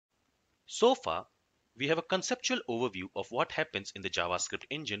So far, we have a conceptual overview of what happens in the JavaScript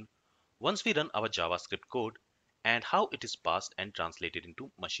engine once we run our JavaScript code and how it is parsed and translated into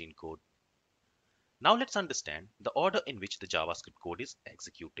machine code. Now let's understand the order in which the JavaScript code is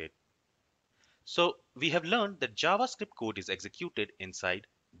executed. So we have learned that JavaScript code is executed inside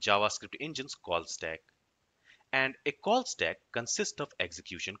JavaScript engine's call stack. And a call stack consists of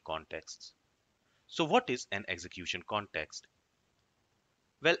execution contexts. So what is an execution context?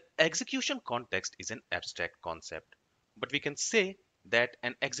 Well, execution context is an abstract concept, but we can say that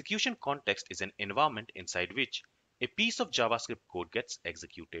an execution context is an environment inside which a piece of JavaScript code gets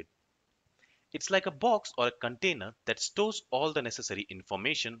executed. It's like a box or a container that stores all the necessary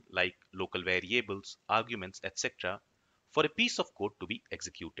information like local variables, arguments, etc. for a piece of code to be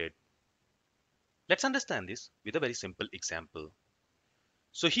executed. Let's understand this with a very simple example.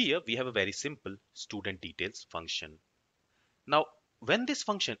 So here we have a very simple student details function. Now, when this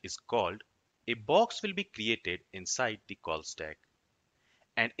function is called, a box will be created inside the call stack.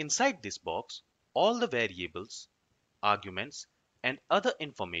 And inside this box, all the variables, arguments, and other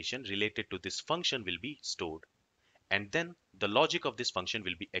information related to this function will be stored. And then the logic of this function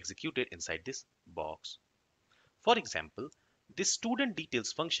will be executed inside this box. For example, this student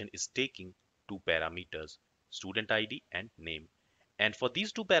details function is taking two parameters, student ID and name. And for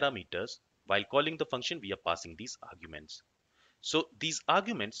these two parameters, while calling the function, we are passing these arguments. So these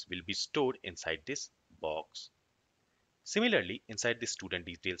arguments will be stored inside this box. Similarly, inside this student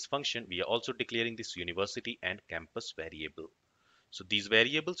details function, we are also declaring this university and campus variable. So these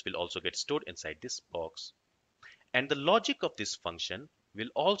variables will also get stored inside this box. And the logic of this function will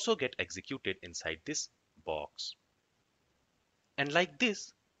also get executed inside this box. And like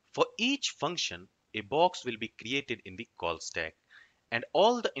this, for each function, a box will be created in the call stack. And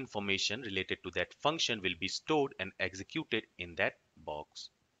all the information related to that function will be stored and executed in that box.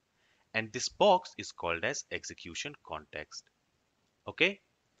 And this box is called as execution context. Okay?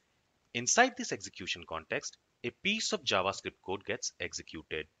 Inside this execution context, a piece of JavaScript code gets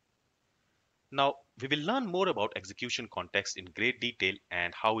executed. Now, we will learn more about execution context in great detail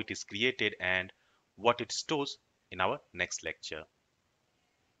and how it is created and what it stores in our next lecture.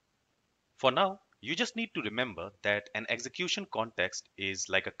 For now, you just need to remember that an execution context is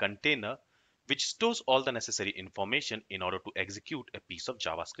like a container which stores all the necessary information in order to execute a piece of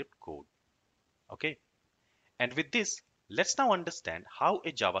JavaScript code. Okay? And with this, let's now understand how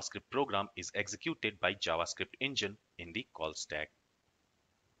a JavaScript program is executed by JavaScript engine in the call stack.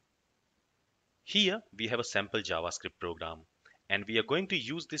 Here we have a sample JavaScript program, and we are going to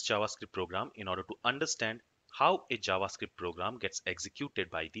use this JavaScript program in order to understand how a JavaScript program gets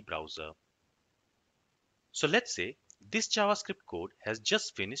executed by the browser. So let's say this JavaScript code has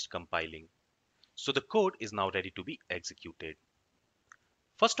just finished compiling. So the code is now ready to be executed.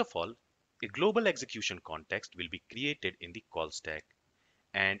 First of all, a global execution context will be created in the call stack.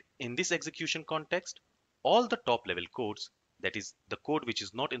 And in this execution context, all the top level codes, that is the code which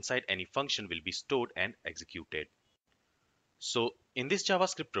is not inside any function, will be stored and executed. So in this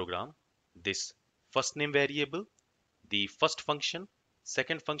JavaScript program, this first name variable, the first function,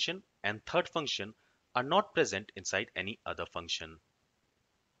 second function, and third function are not present inside any other function.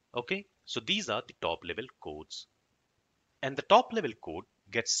 Okay, so these are the top level codes. And the top level code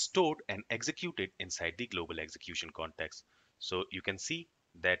gets stored and executed inside the global execution context. So you can see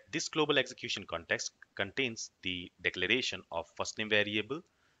that this global execution context contains the declaration of first name variable,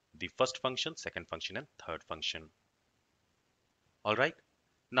 the first function, second function, and third function. All right.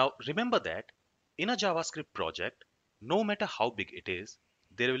 Now remember that in a JavaScript project, no matter how big it is,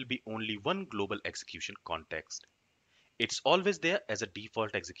 there will be only one global execution context. It's always there as a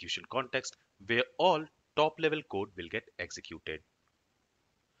default execution context where all top level code will get executed.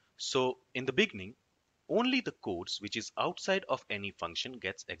 So in the beginning, only the codes which is outside of any function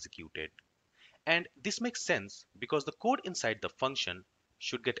gets executed. And this makes sense because the code inside the function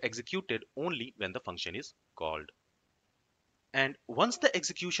should get executed only when the function is called. And once the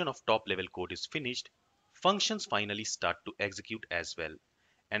execution of top level code is finished, functions finally start to execute as well.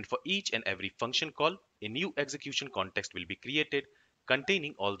 And for each and every function call, a new execution context will be created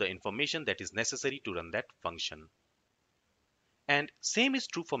containing all the information that is necessary to run that function. And same is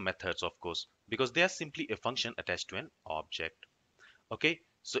true for methods, of course, because they are simply a function attached to an object. Okay,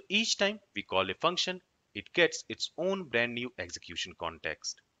 so each time we call a function, it gets its own brand new execution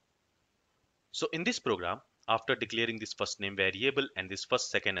context. So in this program, after declaring this first name variable and this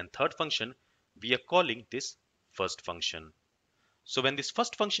first, second, and third function, we are calling this first function. So when this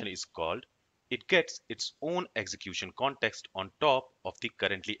first function is called, it gets its own execution context on top of the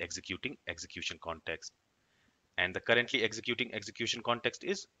currently executing execution context. and the currently executing execution context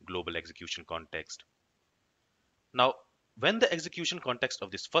is global execution context. Now, when the execution context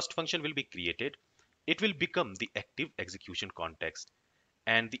of this first function will be created, it will become the active execution context,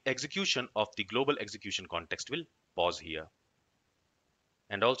 and the execution of the global execution context will pause here.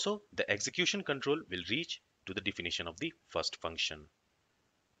 And also, the execution control will reach to the definition of the first function.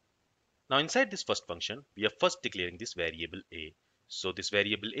 Now, inside this first function, we are first declaring this variable a. So this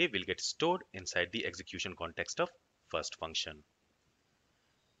variable a will get stored inside the execution context of first function.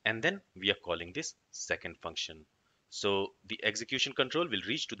 And then we are calling this second function. So the execution control will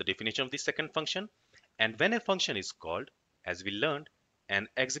reach to the definition of the second function. And when a function is called, as we learned, an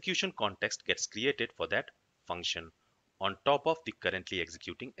execution context gets created for that function on top of the currently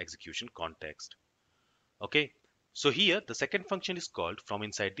executing execution context. Okay, so here the second function is called from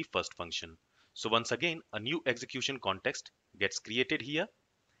inside the first function. So once again, a new execution context gets created here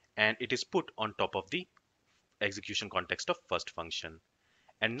and it is put on top of the execution context of first function.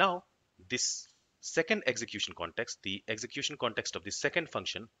 And now this second execution context, the execution context of the second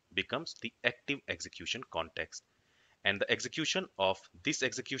function becomes the active execution context. And the execution of this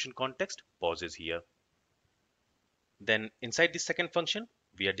execution context pauses here. Then inside this second function,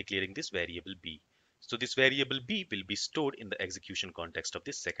 we are declaring this variable b. So this variable b will be stored in the execution context of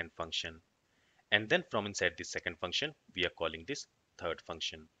this second function. And then from inside this second function, we are calling this third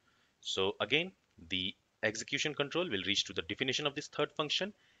function. So again, the execution control will reach to the definition of this third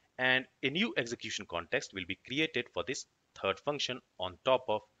function, and a new execution context will be created for this third function on top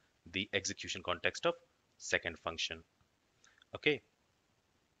of the execution context of second function. Okay,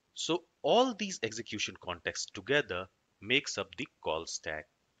 so all these execution contexts together makes up the call stack.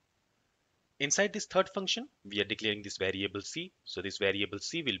 Inside this third function, we are declaring this variable c. So this variable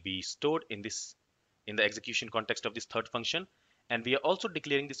c will be stored in the execution context of this third function, and we are also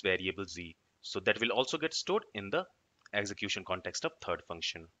declaring this variable z. So that will also get stored in the execution context of third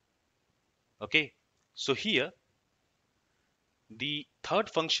function. Okay, so here the third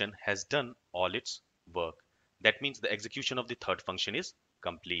function has done all its work. That means the execution of the third function is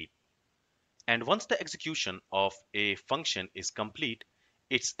complete. And once the execution of a function is complete,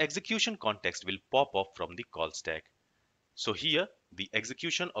 its execution context will pop up from the call stack. So here the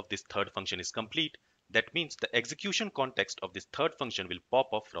execution of this third function is complete. That means the execution context of this third function will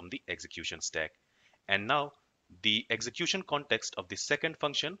pop up from the execution stack. And now the execution context of the second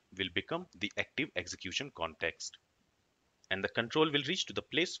function will become the active execution context. And the control will reach to the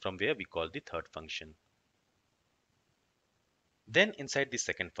place from where we call the third function. Then inside the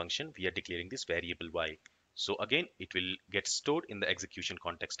second function, we are declaring this variable y. So again, it will get stored in the execution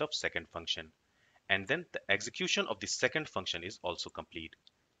context of second function. And then the execution of the second function is also complete.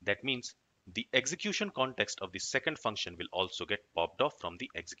 That means the execution context of the second function will also get popped off from the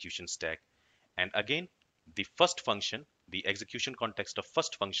execution stack. And again, the first function, the execution context of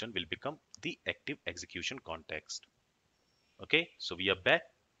first function will become the active execution context. Okay, so we are back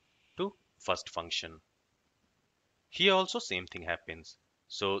to first function. Here also same thing happens.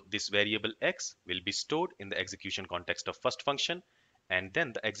 So this variable x will be stored in the execution context of first function, and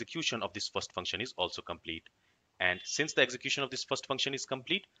then the execution of this first function is also complete. And since the execution of this first function is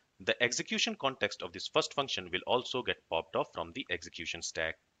complete, the execution context of this first function will also get popped off from the execution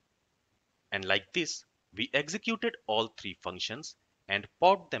stack. And like this, we executed all three functions and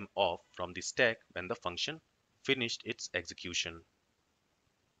popped them off from the stack when the function finished its execution.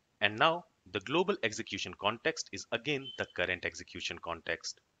 And now the global execution context is again the current execution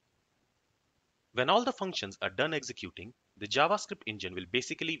context. When all the functions are done executing, the JavaScript engine will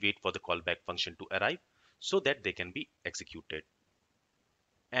basically wait for the callback function to arrive so that they can be executed.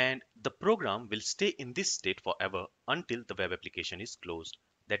 And the program will stay in this state forever until the web application is closed.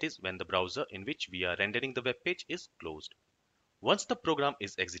 That is, when the browser in which we are rendering the web page is closed. Once the program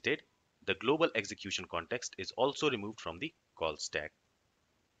is exited, the global execution context is also removed from the call stack.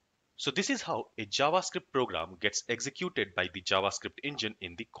 So this is how a JavaScript program gets executed by the JavaScript engine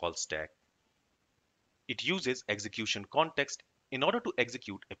in the call stack. It uses execution context in order to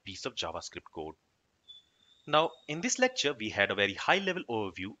execute a piece of JavaScript code. Now, in this lecture, we had a very high-level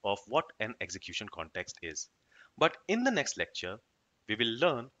overview of what an execution context is. But in the next lecture, we will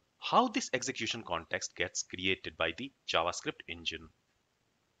learn how this execution context gets created by the JavaScript engine.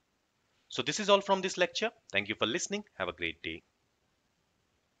 So this is all from this lecture. Thank you for listening. Have a great day.